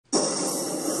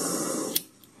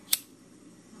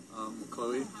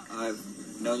Chloe. I've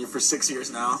known you for 6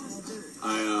 years now.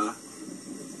 I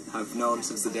have known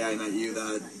since the day I met you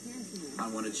that I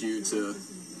wanted you to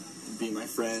be my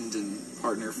friend and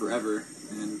partner forever.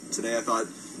 And today I thought,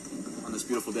 on this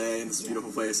beautiful day in this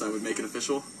beautiful place, I would make it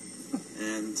official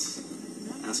and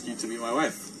ask you to be my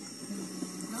wife.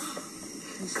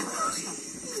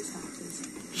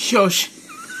 Shush.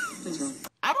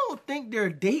 I don't think they're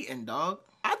dating, dog.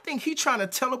 I think he trying to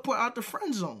teleport out the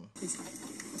friend zone.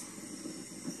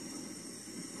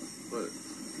 What?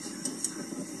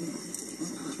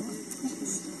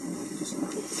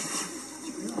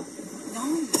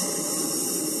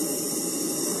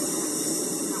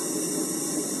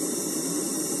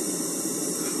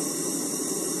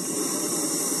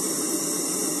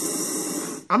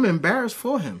 I'm embarrassed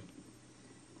for him.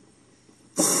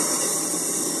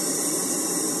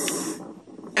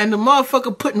 And the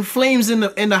motherfucker putting flames in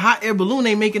the hot air balloon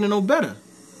ain't making it no better.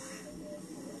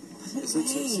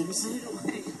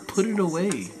 Put it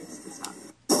away.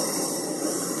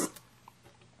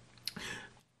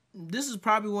 This is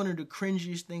probably one of the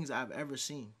cringiest things I've ever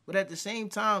seen. But at the same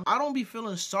time, I don't be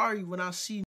feeling sorry when I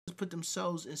see niggas put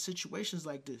themselves in situations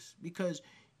like this, because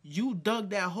you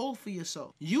dug that hole for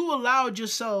yourself. You allowed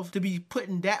yourself to be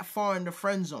putting that far in the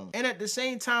friend zone. And at the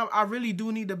same time, I really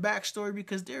do need the backstory,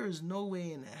 because there is no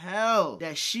way in hell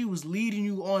that she was leading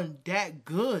you on that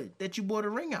good that you bought a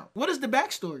ring out. What is the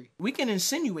backstory? We can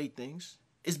insinuate things.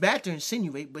 It's bad to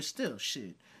insinuate, but still,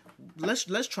 shit.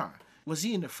 Let's try. Was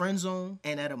he in the friend zone,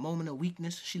 and at a moment of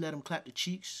weakness, she let him clap the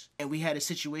cheeks, and we had a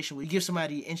situation where you give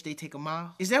somebody an inch, they take a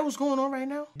mile? Is that what's going on right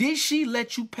now? Did she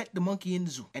let you pet the monkey in the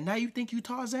zoo, and now you think you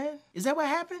Tarzan? Is that what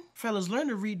happened? Fellas, learn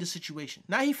to read the situation.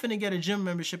 Now he finna get a gym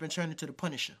membership and turn into the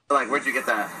Punisher. Like, where'd you get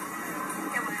that?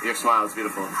 Your smile is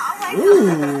beautiful.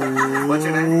 Ooh. What's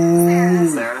your name?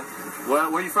 Sarah. Where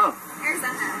are you from?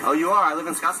 Arizona. Oh, you are? I live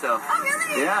in Scottsdale. Oh,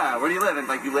 really? Yeah. Where do you live?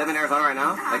 You live in Arizona right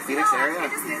now? Like Phoenix area? I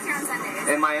just moved here on Sundays.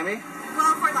 In Miami?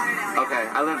 Well, Fort Lauderdale. Okay.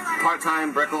 I live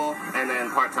part-time Brickell and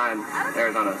then part-time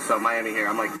Arizona. So Miami here.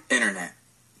 I'm like... Internet,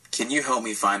 can you help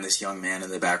me find this young man in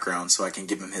the background so I can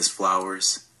give him his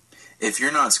flowers? If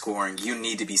you're not scoring, you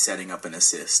need to be setting up an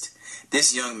assist.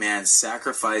 This young man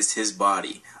sacrificed his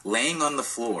body, laying on the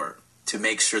floor, to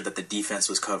make sure that the defense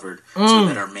was covered so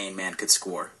that our main man could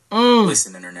score.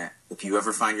 Listen, Internet, if you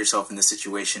ever find yourself in this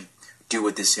situation, do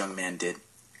what this young man did.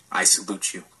 I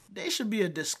salute you. There should be a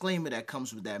disclaimer that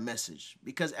comes with that message,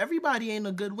 because everybody ain't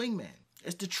a good wingman.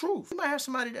 It's the truth. You might have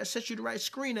somebody that sets you the right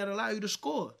screen that allow you to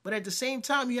score, but at the same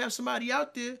time, you have somebody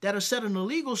out there that'll set an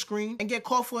illegal screen and get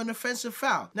called for an offensive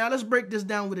foul. Now, let's break this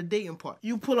down with a dating part.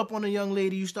 You pull up on a young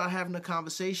lady, you start having a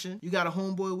conversation, you got a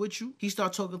homeboy with you, he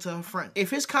start talking to her friend. If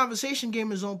his conversation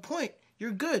game is on point,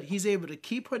 you're good. He's able to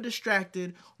keep her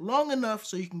distracted long enough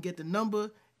so you can get the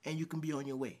number and you can be on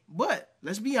your way. But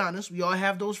let's be honest, we all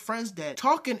have those friends that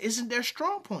talking isn't their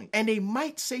strong point, and they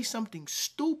might say something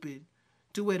stupid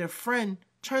to where the friend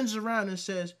turns around and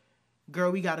says,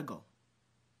 girl, we gotta go.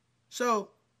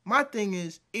 So my thing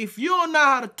is, if you don't know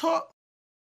how to talk.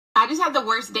 I just had the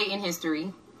worst date in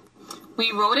history.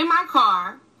 We rode in my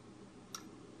car.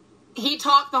 He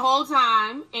talked the whole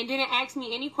time and didn't ask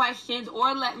me any questions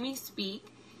or let me speak.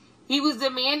 He was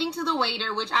demanding to the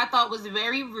waiter, which I thought was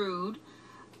very rude.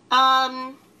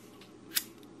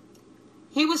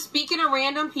 He was speaking to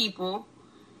random people.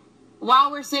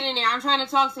 While we're sitting there, I'm trying to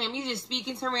talk to him. He's just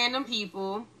speaking to random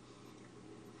people.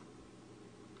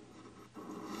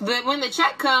 But when the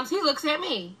check comes, he looks at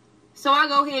me. So I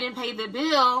go ahead and pay the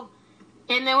bill.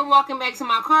 And then we're walking back to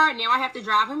my car. Now I have to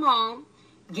drive him home,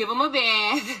 give him a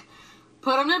bag,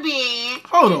 put him to bed.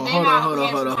 Hold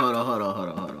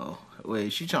on.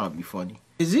 Wait, she trying to be funny.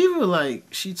 It's either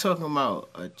like she talking about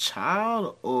a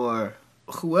child or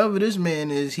whoever this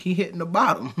man is, he hitting the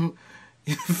bottom.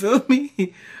 You feel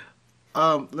me?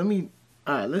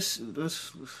 Let's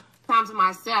time to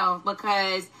myself,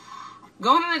 because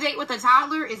going on a date with a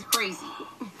toddler is crazy.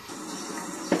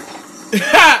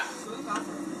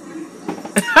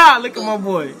 Look at my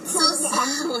boy. So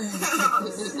sour.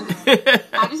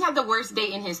 I just had the worst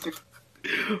date in history.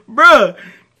 Bruh,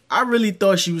 I really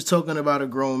thought she was talking about a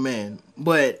grown man,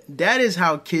 but that is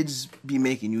how kids be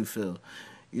making you feel.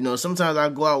 You know, sometimes I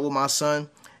go out with my son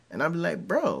and I be like,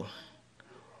 bro,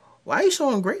 why are you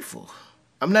so ungrateful?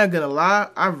 I'm not gonna lie,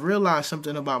 I've realized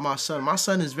something about my son. My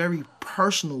son is very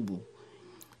personable.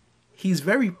 He's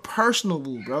very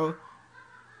personable, bro.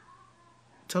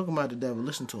 Talking about the devil,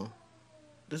 listen to him.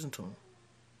 Listen to him.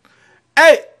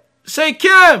 Hey, say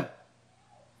Kim!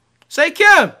 Say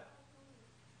Kim!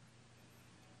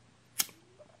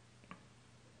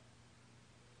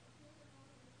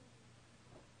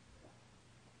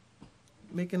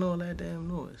 making all that damn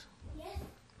noise?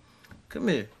 Come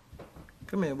here.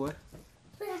 Come here, boy.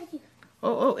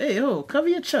 Oh, hey, cover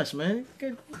your chest, man.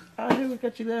 Get out here, we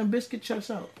got your damn biscuit chest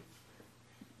out.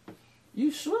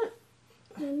 You sweat?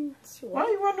 Why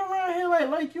you running around here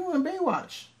like you in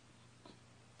Baywatch?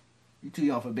 You too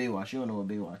young for Baywatch. You don't know what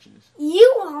Baywatch is.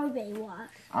 You are Baywatch.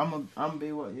 I'm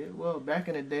Baywatch. Yeah, well, back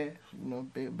in the day,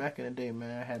 back in the day,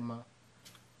 man, I had my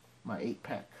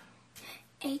 8-pack.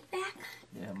 8-pack?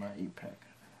 Yeah, my 8-pack.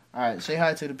 All right, say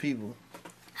hi to the people.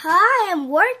 Hi, I'm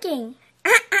working.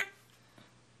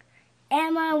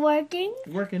 Am I working?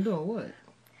 Working doing what?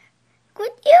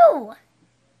 With you.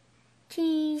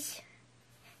 Please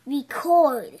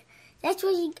record. That's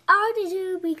what you ought to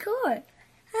do, record.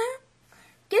 Huh?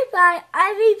 Goodbye.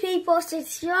 I need people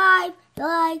subscribe,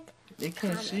 like, They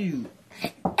can't see you.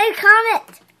 and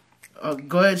comment.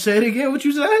 Go ahead, say it again. What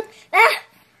you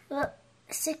said?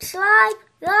 Subscribe,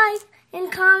 like,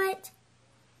 and comment.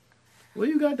 Where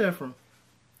you got that from?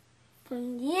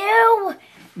 From you.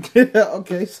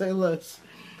 Okay, say less.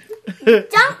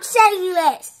 Don't say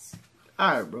less.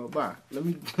 All right, bro. Bye. Let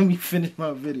me finish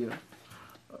my video.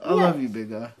 I love you, big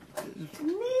guy.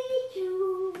 Me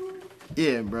too.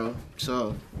 Yeah, bro.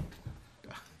 So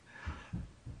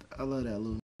I love that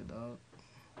little dog.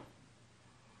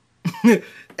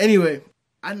 Anyway,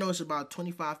 I know it's about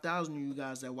 25,000 of you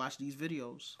guys that watch these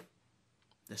videos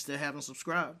that still haven't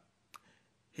subscribed.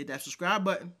 Hit that subscribe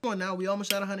button. Come on now, we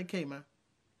almost at 100K, man.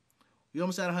 We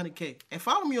almost at 100K. And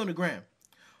follow me on the gram.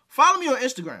 Follow me on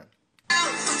Instagram.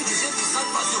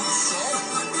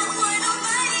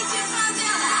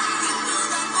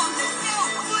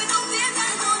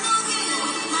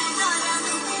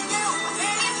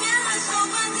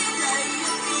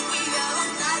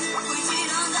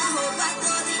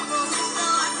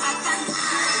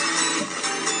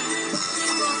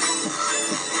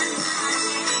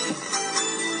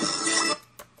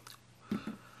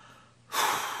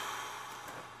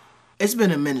 It's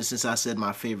been a minute since I said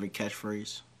my favorite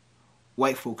catchphrase.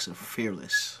 White folks are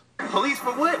fearless. Police for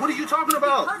what? What are you talking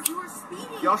about? Because you were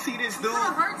speeding. Y'all see this dude? You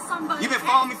could hurt somebody. You've been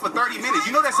following me for 30 minutes.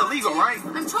 You know that's illegal, right?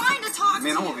 I'm trying to talk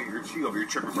Man, to I'm you. over here. She over here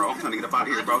tripping, bro. I'm trying to get up out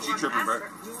of here, bro. She tripping, bro.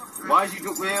 Why is you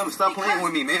do? Man, stop playing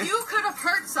with me, man. You could have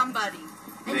hurt somebody.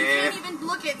 And you Man. can't even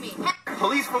look at me.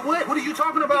 Police for what? What are you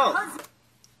talking about? Because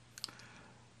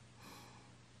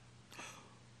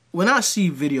When I see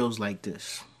videos like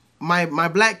this, my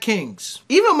black kings,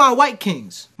 even my white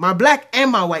kings, my black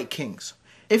and my white kings,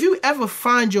 if you ever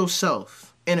find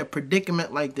yourself in a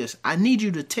predicament like this, I need you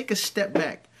to take a step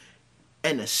back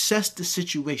and assess the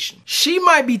situation. She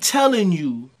might be telling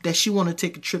you that she want to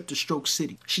take a trip to Stroke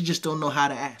City. She just don't know how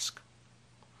to ask.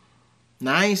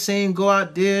 Now, I ain't saying go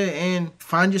out there and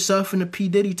find yourself in a P.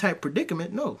 Diddy type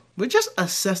predicament. No, but just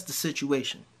assess the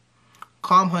situation.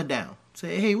 Calm her down.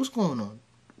 Say, hey, what's going on?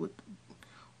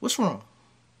 What's wrong?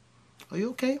 Are you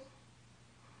okay?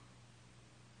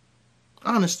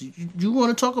 Honestly, you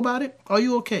want to talk about it? Are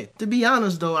you okay? To be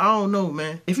honest, though, I don't know,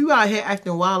 man. If you out here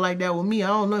acting wild like that with me, I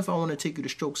don't know if I want to take you to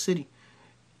Stroke City.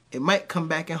 It might come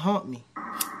back and haunt me.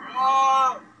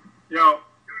 Oh! Yo. Dude,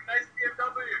 nice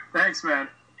BMW. Thanks, man.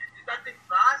 Is that thing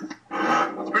fast?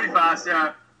 It's pretty fast, yeah.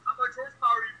 How much horsepower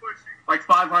are you pushing? Like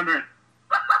 500.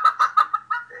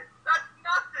 That's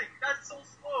nothing. That's so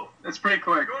slow. That's pretty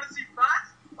quick. You want to see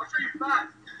fast? I'll show you fast.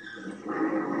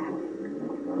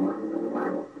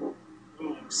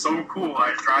 Ooh, so cool.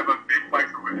 I drive a big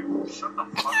microwave. Shut the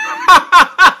fuck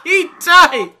up. He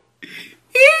tight.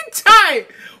 He tight.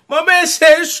 My man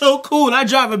said it's so cool. I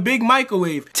drive a big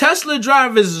microwave. Tesla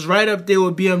drivers is right up there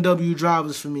with BMW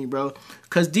drivers for me, bro.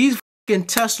 Because these fucking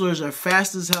Teslas are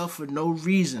fast as hell for no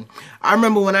reason. I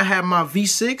remember when I had my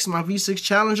V6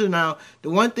 Challenger. Now, the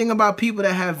one thing about people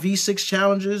that have V6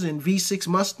 Challengers and V6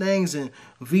 Mustangs and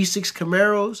V6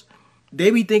 Camaros, they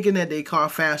be thinking that they car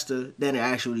faster than it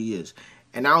actually is.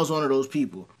 And I was one of those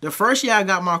people. The first year I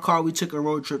got my car, we took a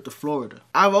road trip to Florida.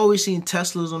 I've always seen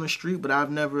Teslas on the street, but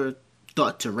I've never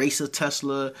thought to race a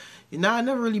Tesla. You know, I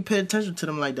never really paid attention to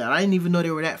them like that. I didn't even know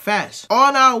they were that fast.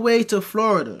 On our way to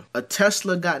Florida, a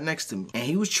Tesla got next to me, and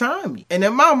he was trying me. And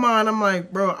in my mind, I'm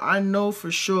like, bro, I know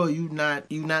for sure you not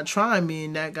trying me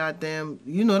in that goddamn,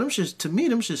 you know, them shits, to me,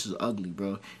 them shits is ugly,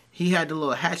 bro. He had the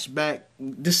little hatchback,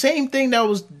 the same thing that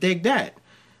was Dig That.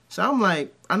 So I'm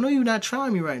like, I know you're not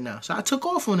trying me right now. So I took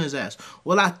off on his ass.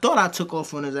 Well, I thought I took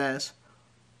off on his ass.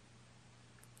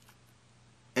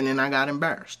 And then I got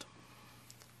embarrassed.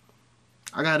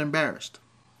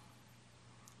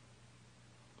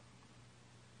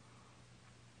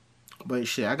 But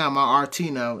shit, I got my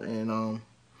RT now, and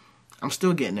I'm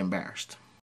still getting embarrassed.